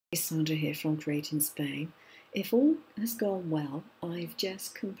Sandra here from Create in Spain. If all has gone well, I've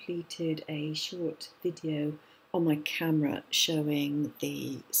just completed a short video on my camera showing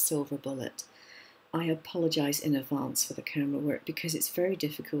the silver bullet. I apologise in advance for the camera work because it's very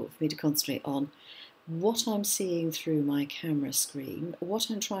difficult for me to concentrate on what I'm seeing through my camera screen, what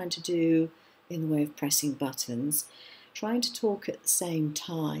I'm trying to do in the way of pressing buttons, trying to talk at the same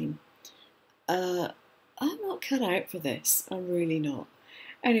time. I'm not cut out for this, I'm really not.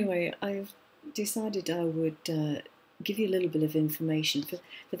 Anyway, I've decided I would give you a little bit of information for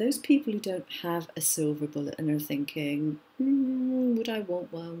those people who don't have a silver bullet and are thinking, would I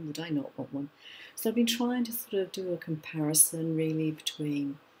want one, would I not want one? So I've been trying to sort of do a comparison really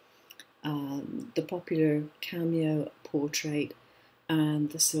between the popular cameo portrait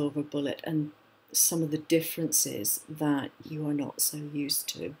and the silver bullet and some of the differences that you are not so used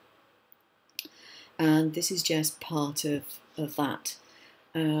to. And this is just part of that.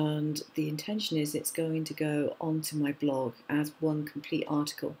 And the intention is it's going to go onto my blog as one complete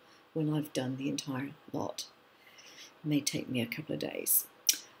article when I've done the entire lot. It may take me a couple of days.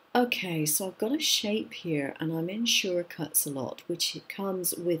 Okay, so I've got a shape here and I'm in Shortcuts a lot, which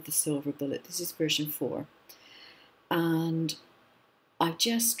comes with the silver bullet. This is version 4. And I've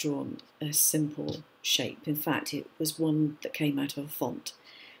just drawn a simple shape. In fact, it was one that came out of a font.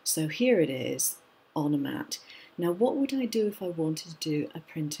 So here it is on a mat. Now, what would I do if I wanted to do a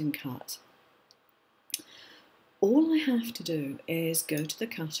print and cut? All I have to do is go to the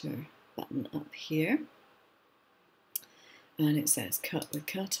cutter button up here, and it says cut with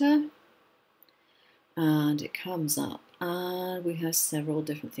cutter, and it comes up, and we have several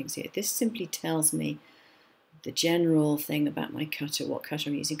different things here. This simply tells me the general thing about my cutter, what cutter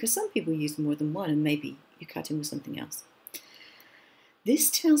I'm using, because some people use more than one, and maybe you're cutting with something else.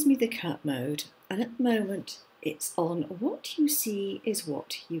 This tells me the cut mode, and at the moment, it's on what you see is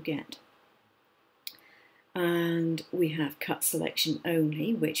what you get. And we have cut selection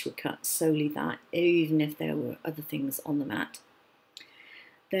only, which would cut solely that, even if there were other things on the mat.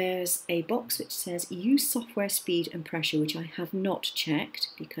 There's a box which says use software speed and pressure, which I have not checked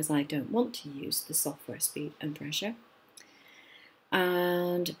because I don't want to use the software speed and pressure.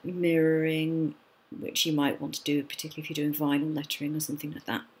 And mirroring, which you might want to do, particularly if you're doing vinyl lettering or something like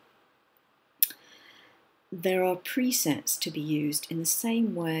that. There are presets to be used in the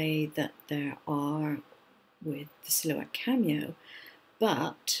same way that there are with the Silhouette Cameo,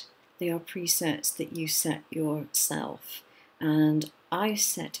 but they are presets that you set yourself. And I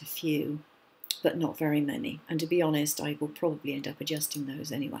set a few, but not very many. And to be honest, I will probably end up adjusting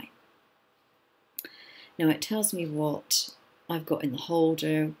those anyway. Now it tells me what I've got in the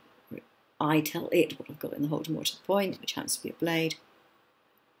holder. I tell it what I've got in the holder more to the point, which happens to be a blade.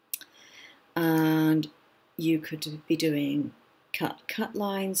 And you could be doing cut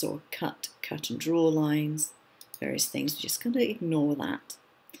lines or cut and draw lines, various things. We're just going to ignore that.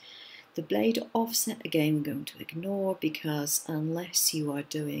 The blade offset, again, we're going to ignore because unless you are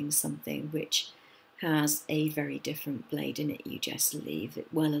doing something which has a very different blade in it, you just leave it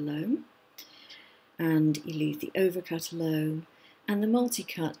well alone. And you leave the overcut alone. And the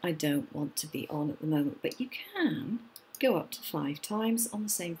multi-cut I don't want to be on at the moment, but you can go up to 5 times on the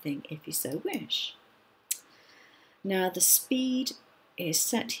same thing if you so wish. Now the speed is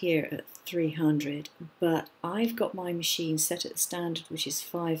set here at 300, but I've got my machine set at the standard, which is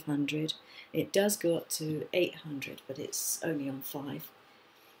 500. It does go up to 800, but it's only on 5.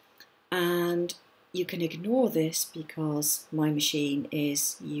 And you can ignore this because my machine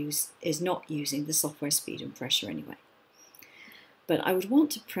is not using the software speed and pressure anyway. But I would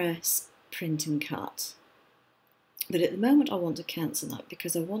want to press print and cut. But at the moment I want to cancel that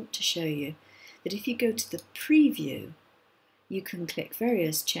because I want to show you that if you go to the preview, you can click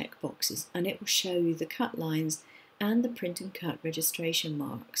various checkboxes and it will show you the cut lines and the print and cut registration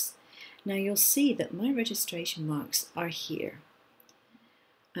marks. Now you'll see that my registration marks are here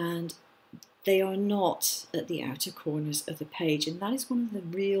and they are not at the outer corners of the page, and that is one of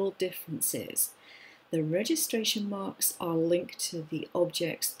the real differences. The registration marks are linked to the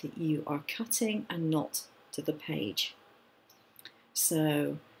objects that you are cutting and not to the page.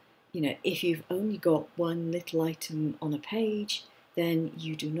 So, you know, if you've only got one little item on a page, then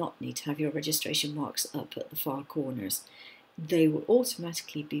you do not need to have your registration marks up at the far corners. They will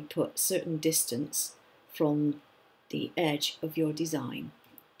automatically be put a certain distance from the edge of your design.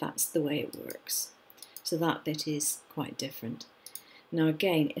 That's the way it works. So that bit is quite different. Now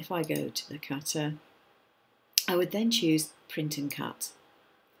again, if I go to the cutter, I would then choose print and cut.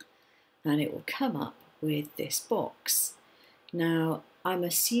 And it will come up with this box. Now, I'm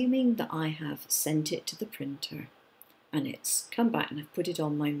assuming that I have sent it to the printer and it's come back and I've put it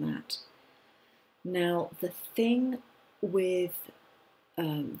on my mat. Now the thing with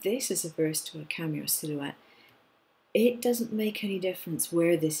this as opposed to a cameo silhouette, it doesn't make any difference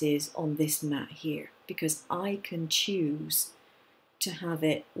where this is on this mat here, because I can choose to have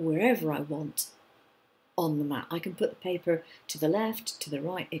it wherever I want on the mat. I can put the paper to the left, to the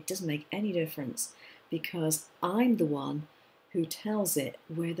right, it doesn't make any difference, because I'm the one who tells it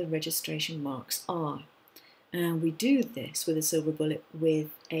where the registration marks are. And we do this with a silver bullet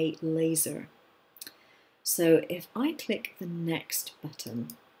with a laser. So if I click the next button,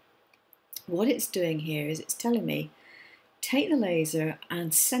 what it's doing here is it's telling me, take the laser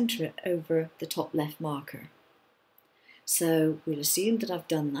and center it over the top left marker. So we'll assume that I've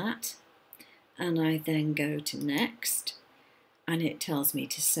done that, and I then go to next, and it tells me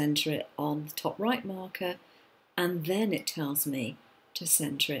to center it on the top right marker, and then it tells me to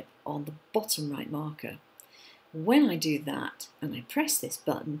center it on the bottom right marker. When I do that and I press this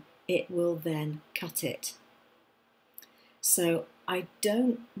button, it will then cut it. So I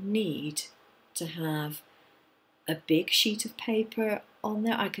don't need to have a big sheet of paper on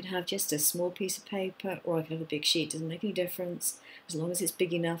there. I could have just a small piece of paper, or I could have a big sheet. It doesn't make any difference. As long as it's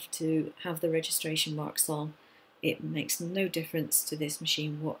big enough to have the registration marks on, it makes no difference to this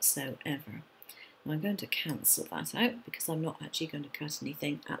machine whatsoever. Now I'm going to cancel that out because I'm not actually going to cut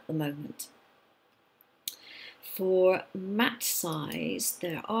anything at the moment. For mat size,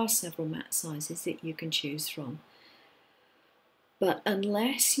 there are several mat sizes that you can choose from. But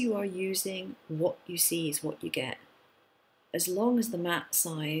unless you are using what you see is what you get, as long as the mat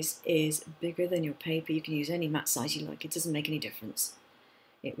size is bigger than your paper, you can use any mat size you like. It doesn't make any difference.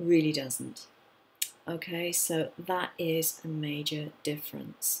 It really doesn't. Okay, so that is a major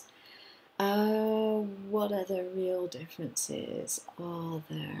difference. What other real differences are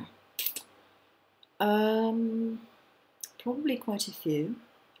there? Probably quite a few.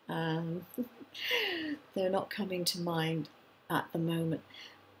 They're not coming to mind at the moment.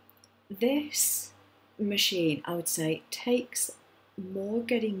 This machine, I would say, takes more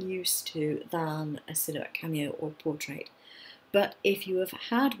getting used to than a silhouette cameo or portrait. But if you have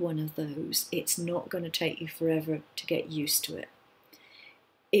had one of those, it's not going to take you forever to get used to it.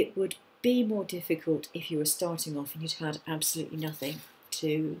 It would be more difficult if you were starting off and you'd had absolutely nothing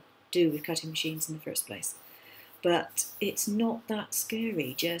to do with cutting machines in the first place. But it's not that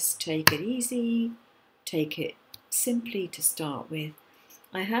scary. Just take it easy, take it simply to start with.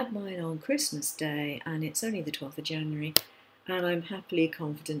 I had mine on Christmas Day, and it's only the 12th of January, and I'm happily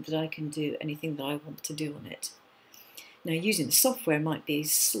confident that I can do anything that I want to do on it. Now, using the software might be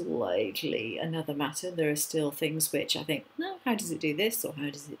slightly another matter. There are still things which I think, no, how does it do this or how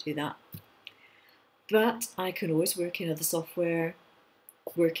does it do that? But I can always work in other software,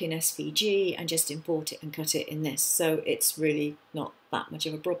 work in SVG and just import it and cut it in this. So it's really not that much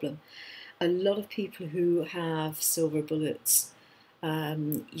of a problem. A lot of people who have silver bullets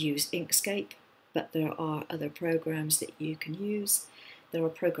use Inkscape, but there are other programs that you can use. There are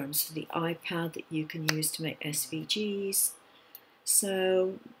programs for the iPad that you can use to make SVGs.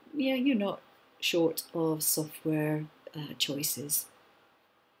 So yeah, you're not short of software choices.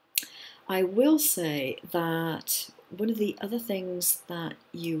 I will say that one of the other things that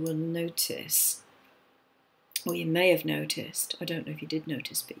you will notice, or you may have noticed, I don't know if you did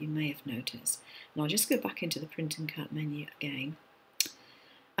notice, but you may have noticed, and I'll just go back into the print and cut menu again.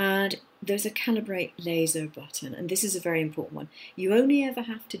 And there's a Calibrate Laser button, and this is a very important one. You only ever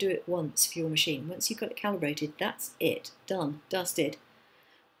have to do it once for your machine. Once you've got it calibrated, that's it, done, dusted,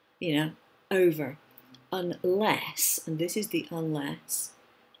 you know, over. Unless, and this is the unless,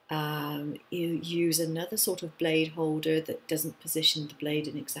 you use another sort of blade holder that doesn't position the blade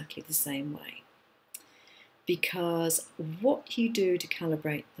in exactly the same way. Because what you do to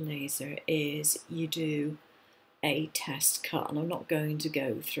calibrate the laser is you do a test cut, and I'm not going to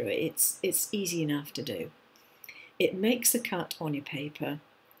go through it. It's easy enough to do. It makes a cut on your paper,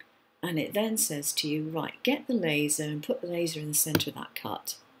 and it then says to you, right, get the laser and put the laser in the centre of that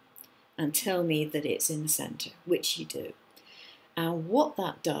cut and tell me that it's in the centre, which you do. And what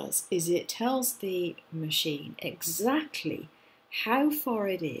that does is it tells the machine exactly how far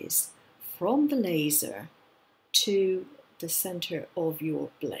it is from the laser to the centre of your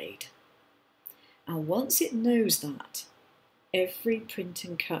blade. And once it knows that, every print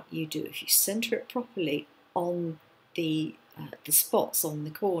and cut you do, if you centre it properly on the spots on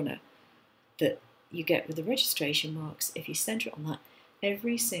the corner that you get with the registration marks, if you centre it on that,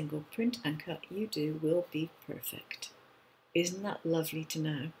 every single print and cut you do will be perfect. Isn't that lovely to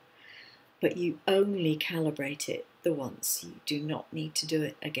know? But you only calibrate it the once. You do not need to do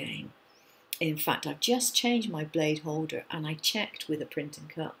it again. In fact, I've just changed my blade holder and I checked with a print and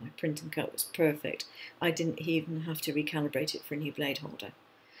cut. My print and cut was perfect. I didn't even have to recalibrate it for a new blade holder.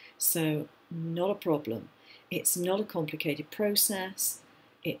 So not a problem. It's not a complicated process.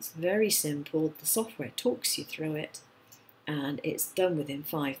 It's very simple. The software talks you through it and it's done within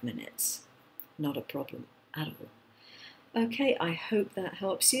 5 minutes. Not a problem at all. Okay, I hope that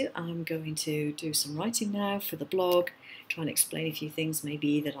helps you. I'm going to do some writing now for the blog, try and explain a few things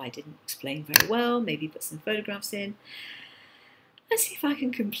maybe that I didn't explain very well, maybe put some photographs in, and see if I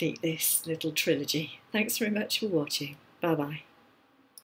can complete this little trilogy. Thanks very much for watching. Bye-bye.